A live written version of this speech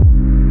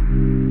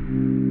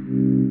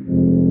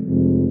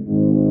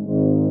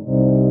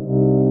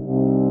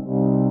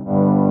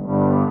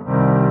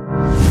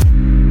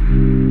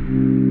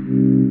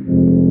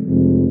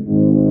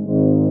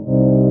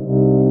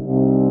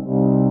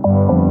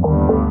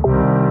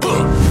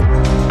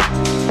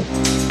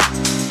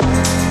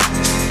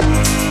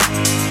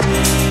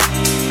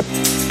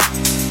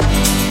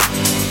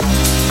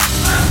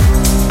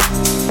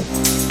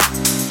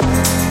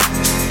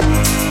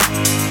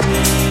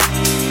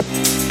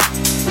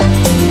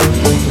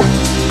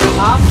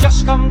I've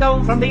just come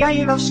down from the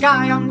Isle of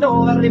Skye. I'm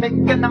no very big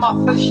and I'm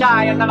awful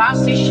shy, and the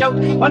lassies shout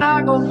when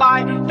I go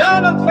by,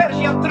 "Down where's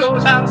your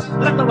trousers?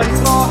 Let the wind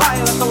blow high,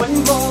 let the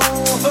wind blow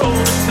through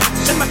the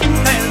streets in my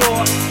kintail go."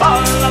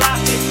 All the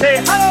lassies say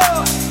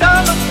hello,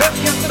 "Down where's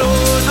your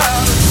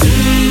trousers?"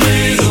 Soon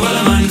may the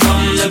Wellerman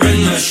come to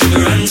bring us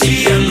sugar and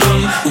tea and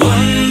rum.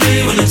 One day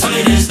when the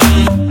tide is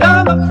done,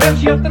 "Down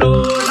where's your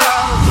trousers?"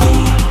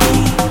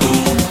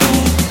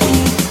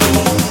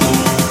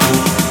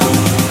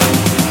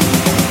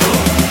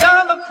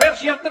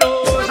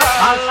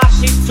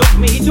 Took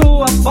me to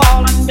a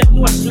ball and it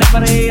was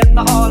slippery in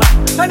the hall,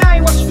 and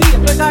I was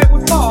feared that I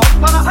would fall,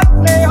 but I had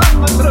me on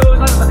my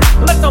trousers.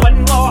 Let the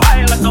wind blow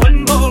high, let the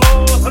wind blow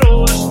low,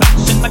 through the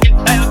streets in my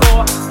guitar go.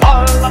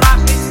 All the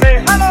lassies say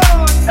hello,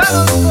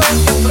 down with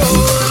your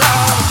trousers.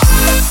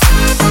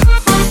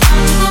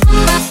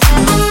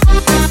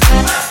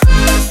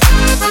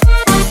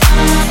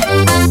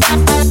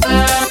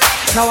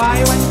 Now I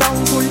went down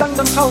to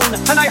London town,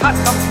 and I had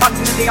some fun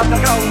in the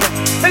underground.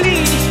 The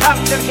ladies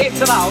tapped their heads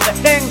aloud,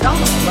 then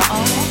down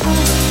around.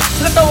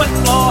 Let the wind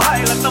blow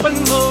high, let the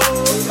wind blow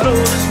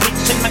through the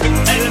streets in my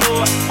guitar go.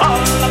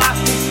 All the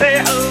lassies say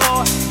hello,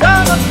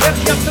 down with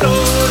your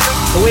trousers.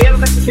 Where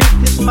the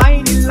truth is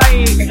mighty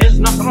like, it is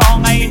not wrong,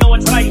 I know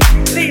it's right.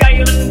 The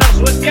islanders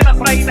would get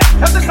afraid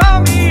if they saw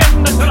me in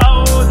the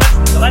crowd.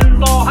 Let the wind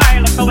blow high,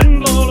 let the wind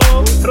blow low,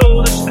 through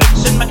the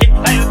streets in my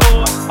guitar go.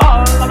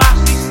 All the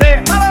lassies say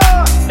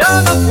hello,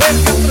 down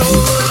with your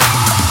trousers.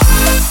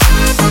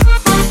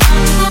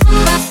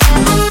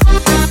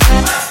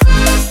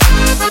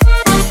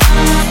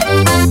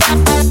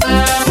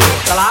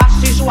 The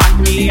lassies want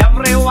me,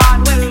 everyone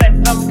will let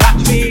them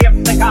catch me if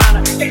they can.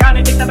 You can't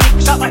take the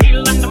breaks off a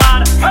Highland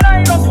man, and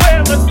I don't wear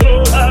the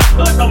trousers.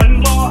 Let the wind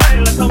blow high,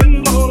 let the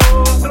wind blow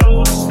low,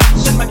 through the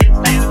streets in my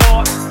guitar go.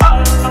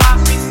 All the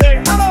lassies say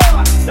hello,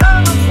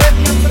 down with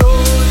your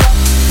trousers.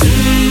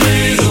 soon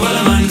may the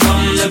Wellerman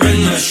come to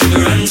bring us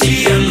sugar and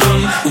tea and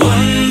rum.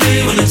 One day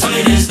when the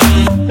tide is done,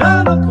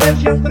 Down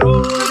with your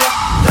trousers,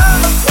 down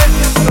with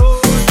your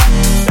trousers,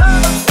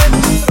 down with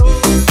your trousers,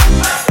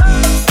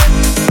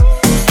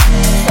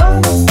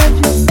 down with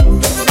your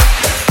trousers.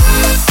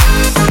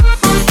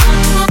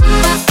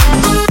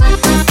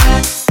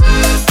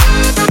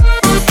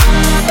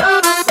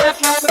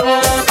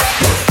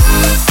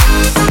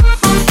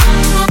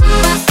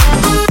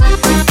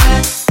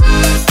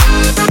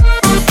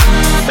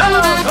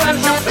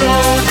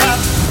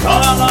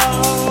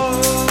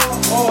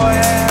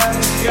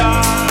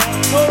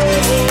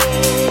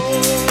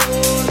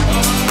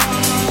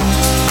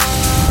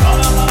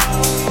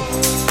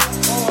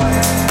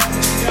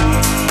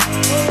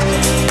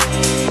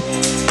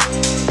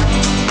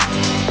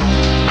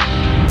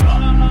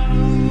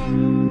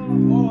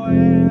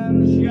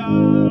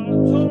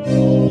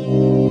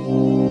 Oh,